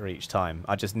better each time.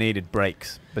 I just needed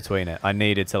breaks between it. I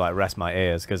needed to like rest my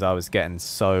ears because I was getting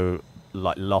so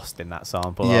like lost in that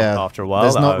sample after a while.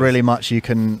 There's not really much you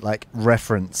can like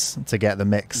reference to get the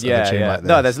mix of a tune like this.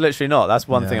 No, there's literally not. That's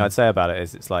one thing I'd say about it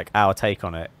is it's like our take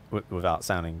on it without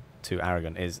sounding too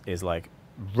arrogant is like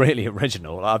really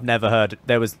original. I've never heard,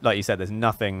 there was, like you said, there's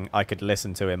nothing I could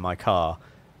listen to in my car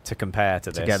to compare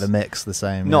to this. To get the mix the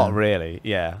same. Not really.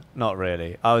 Yeah, not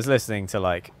really. I was listening to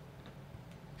like,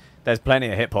 there's plenty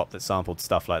of hip hop that sampled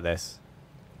stuff like this,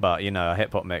 but you know, a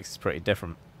hip hop mix is pretty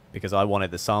different because I wanted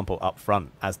the sample up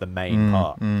front as the main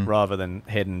part rather than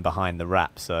hidden behind the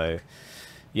rap. So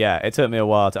yeah, it took me a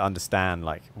while to understand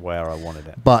like where I wanted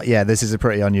it. But yeah, this is a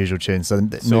pretty unusual tune. So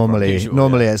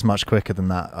normally it's much quicker than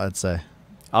that, I'd say.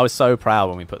 I was so proud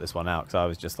when we put this one out because I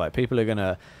was just like, people are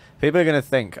gonna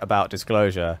think about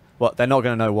Disclosure. What, they're not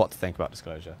gonna know what to think about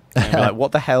Disclosure. They're gonna be like,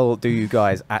 what the hell do you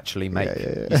guys actually make?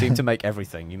 You seem to make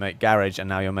everything. You make garage, and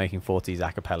now you're making 40s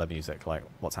a cappella music. Like,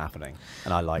 what's happening?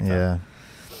 And I like that.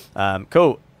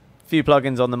 Cool. Few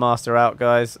plugins on the master out,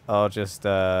 guys. I'll just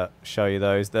show you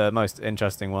those. The most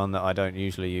interesting one that I don't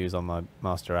usually use on my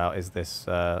master out is this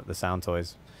the Sound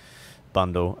Toys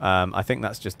bundle. I think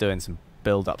that's just doing some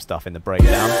build-up stuff in the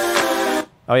breakdown.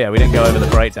 Oh yeah, we didn't go over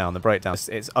the breakdown. The breakdown,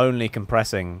 it's only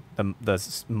compressing the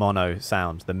mono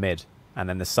sound, the mid, and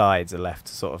then the sides are left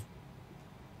to sort of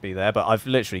be there. But I've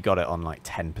literally got it on like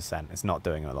 10%. It's not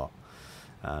doing a lot.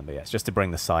 But yeah, it's just to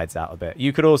bring the sides out a bit.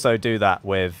 You could also do that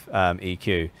with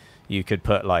EQ. You could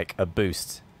put like a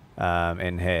boost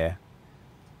in here,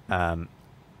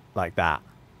 like that,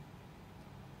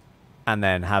 and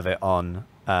then have it on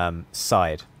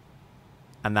side.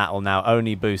 And that will now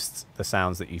only boost the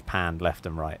sounds that you've panned left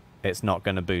and right. It's not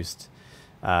going to boost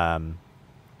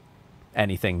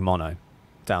anything mono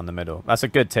down the middle. That's a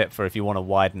good tip for if you want to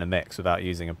widen a mix without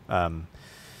using a,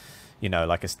 you know,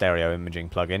 like a stereo imaging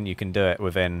plugin. You can do it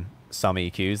within some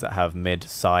EQs that have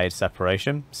mid-side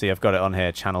separation. See, I've got it on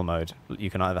here, channel mode.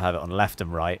 You can either have it on left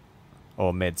and right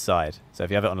or mid-side. So if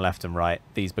you have it on left and right,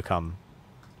 these become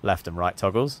left and right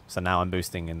toggles. So now I'm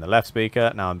boosting in the left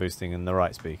speaker, now I'm boosting in the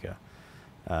right speaker.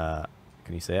 Can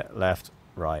you see it? Left,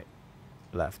 right,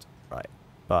 left, right.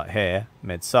 But here,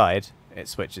 mid-side, it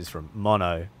switches from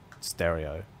mono,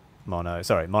 stereo, mono,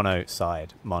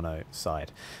 side, mono,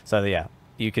 side. So yeah,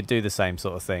 you could do the same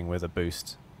sort of thing with a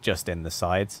boost just in the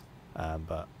sides,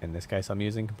 but in this case I'm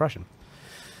using compression.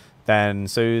 Then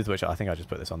Soothe, which I think I just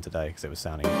put this on today because it was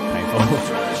sounding painful.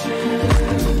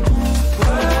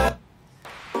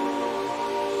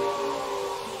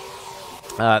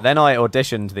 Then I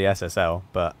auditioned the SSL,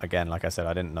 but again, like I said,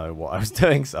 I didn't know what I was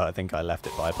doing, so I think I left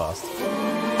it bypassed.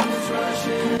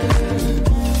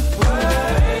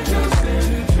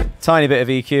 Tiny bit of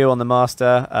EQ on the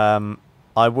master.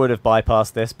 I would have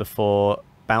bypassed this before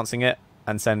bouncing it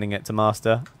and sending it to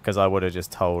master, because I would have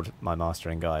just told my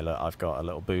mastering guy, look, I've got a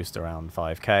little boost around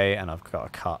 5k and I've got a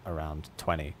cut around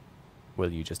 20.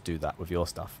 Will you just do that with your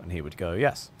stuff? And he would go,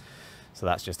 yes. So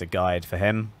that's just a guide for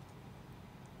him.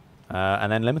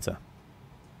 And then limiter,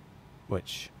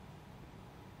 which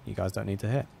you guys don't need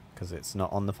to hear because it's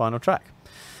not on the final track.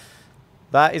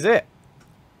 That is it.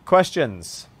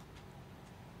 Questions?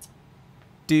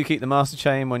 Do you keep the master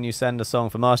chain when you send a song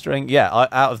for mastering? Yeah,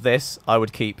 out of this, I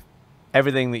would keep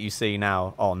everything that you see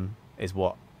now on is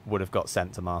what would have got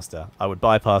sent to master. I would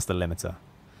bypass the limiter.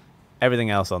 Everything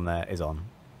else on there is on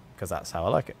because that's how I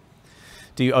like it.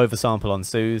 Do you oversample on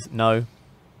Soothe? No,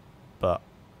 but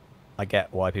I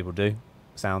get why people do.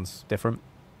 Sounds different.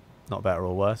 Not better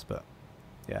or worse, but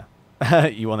yeah.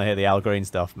 You want to hear the Al Green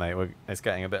stuff, mate. It's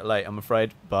getting a bit late, I'm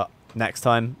afraid. But next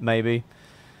time, maybe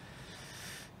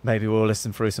we'll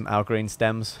listen through some Al Green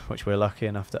stems, which we're lucky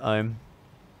enough to own.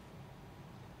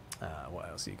 What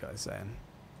else are you guys saying?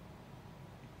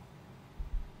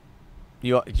 Do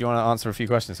you want to answer a few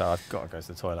questions? Oh, I've got to go to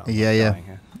the toilet.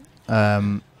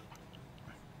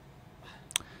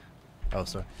 Oh,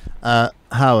 sorry.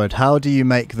 Howard, how do you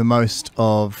make the most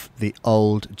of the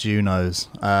old Junos?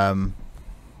 Don't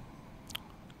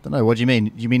know. What do you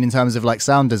mean? You mean in terms of like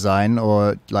sound design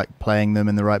or like playing them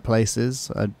in the right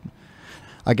places?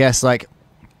 I guess like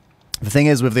The thing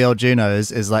is with the old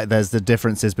Junos is like there's the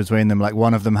differences between them. Like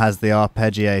one of them has the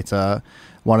arpeggiator,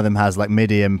 one of them has like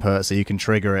MIDI input, so you can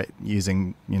trigger it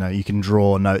using, you know, you can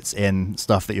draw notes in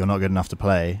stuff that you're not good enough to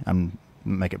play and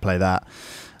make it play that.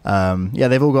 Yeah,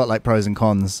 they've all got like pros and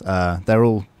cons. They're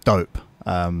all dope.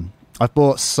 I've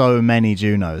bought so many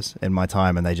Junos in my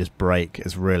time and they just break.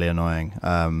 It's really annoying.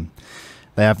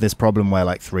 They have this problem where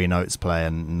like 3 notes play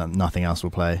and nothing else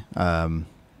will play.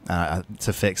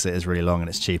 To fix it is really long, and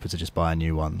it's cheaper to just buy a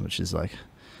new one, which is like,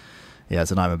 yeah,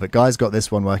 it's a nightmare. But Guy's got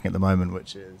this one working at the moment,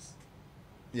 which is,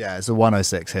 yeah, it's a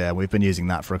 106 here. We've been using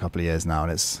that for a couple of years now,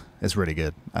 and it's really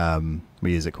good.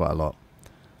 We use it quite a lot.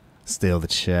 Steal the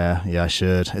chair. Yeah, I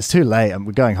should. It's too late.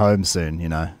 We're going home soon, you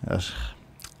know.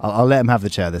 I'll let him have the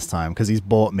chair this time because he's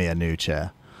bought me a new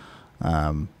chair.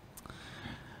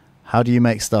 How do you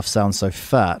make stuff sound so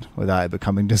fat without it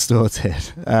becoming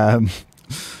distorted?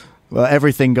 Well,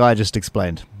 everything Guy just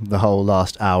explained, the whole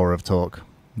last hour of talk,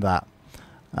 that.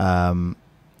 Howard,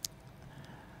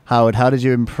 how did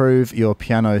you improve your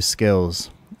piano skills?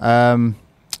 I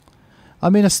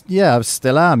mean, yeah, I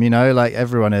still am, you know, like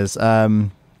everyone is. I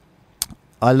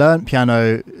learned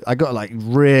piano, I got like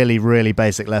really, really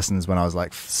basic lessons when I was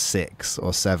like 6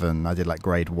 or 7. I did like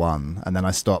grade 1, and then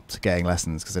I stopped getting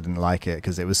lessons because I didn't like it,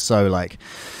 because it was so like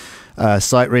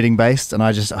sight reading based, and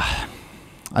I just...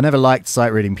 I never liked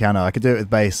sight reading piano. I could do it with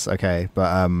bass, okay,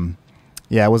 but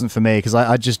yeah, it wasn't for me, because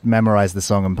I just memorize the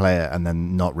song and play it and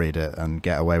then not read it and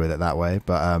get away with it that way.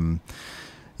 But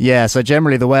yeah, so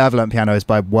generally the way I've learned piano is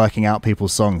by working out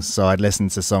people's songs. So I'd listen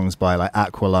to songs by like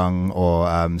Aqualung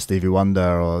or Stevie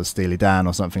Wonder or Steely Dan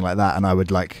or something like that, and I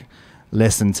would like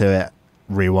listen to it,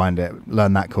 rewind it,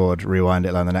 learn that chord, rewind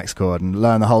it, learn the next chord, and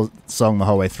learn the whole song the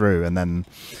whole way through. And then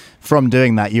from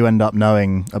doing that, you end up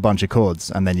knowing a bunch of chords,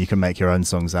 and then you can make your own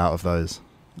songs out of those.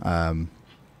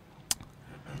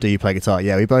 Do you play guitar?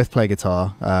 Yeah, we both play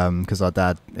guitar because our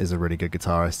dad is a really good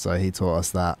guitarist, so he taught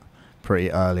us that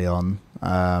pretty early on.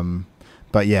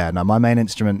 But yeah, no, my main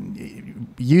instrument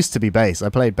used to be bass. I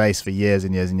played bass for years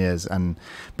and years and years,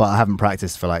 but I haven't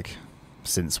practiced for like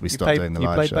since we stopped doing the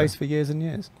live show. You played bass for years and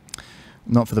years?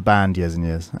 Not for the band, years and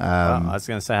years. I was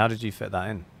going to say, how did you fit that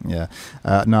in? Yeah.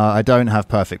 No, I don't have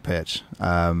perfect pitch.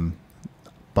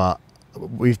 But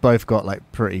we've both got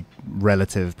like pretty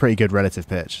good relative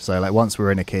pitch. So like once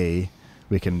we're in a key,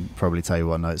 we can probably tell you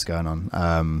what note's going on.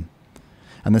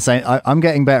 And the same, I'm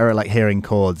getting better at like hearing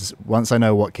chords. Once I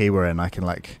know what key we're in, I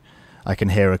can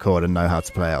hear a chord and know how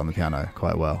to play it on the piano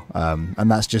quite well. And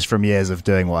that's just from years of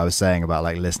doing what I was saying about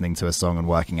like listening to a song and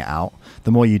working it out.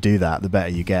 The more you do that, the better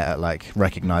you get at like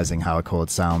recognizing how a chord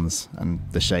sounds and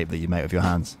the shape that you make with your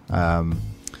hands.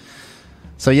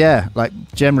 So yeah, like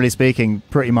generally speaking,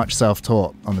 pretty much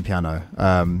self-taught on the piano.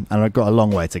 And I've got a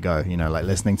long way to go, you know, like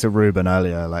listening to Ruben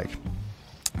earlier, like,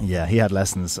 yeah, he had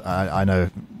lessons, I know,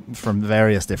 from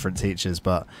various different teachers,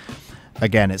 but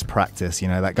again, it's practice. You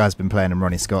know, that guy's been playing in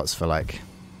Ronnie Scott's for like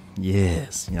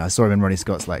years. You know, I saw him in Ronnie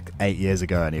Scott's like 8 years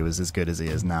ago, and he was as good as he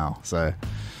is now. So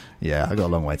yeah, I got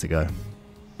a long way to go.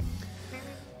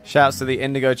 Shouts to the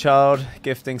Indigo Child,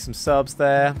 gifting some subs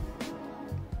there.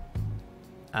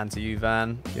 And to you,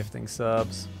 Van, gifting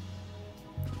subs.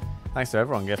 Thanks to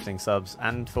everyone gifting subs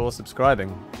and for subscribing.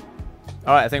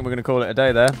 All right, I think we're going to call it a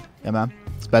day there. Yeah, man.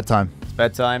 It's bedtime. It's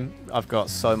bedtime. I've got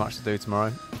so much to do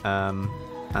tomorrow.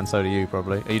 And so do you,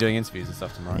 probably. Are you doing interviews and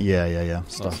stuff tomorrow? Yeah.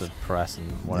 Lots of press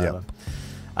and whatever.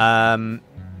 Yep.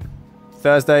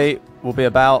 Thursday will be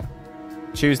about.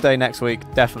 Tuesday next week,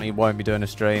 definitely won't be doing a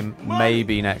stream.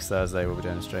 Maybe next Thursday we'll be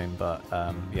doing a stream, but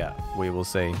yeah, we will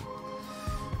see.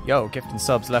 Yo, gifting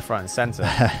subs left, right, and centre.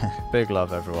 Big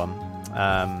love, everyone.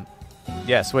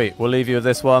 Yeah, sweet. We'll leave you with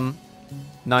this one.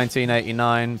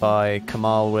 1989 by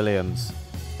Kamal Williams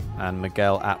and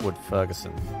Miguel Atwood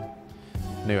Ferguson.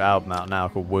 New album out now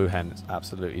called Wuhan. It's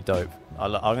absolutely dope.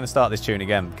 I'm going to start this tune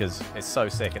again because it's so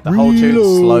sick. The whole tune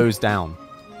slows down.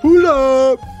 Pull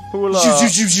up! Pull up!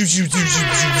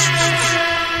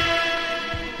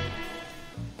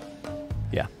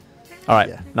 Yeah. All right.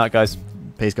 Yeah. Night, guys.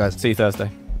 Peace, guys. See you Thursday.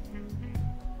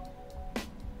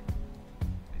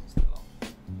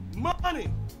 Money!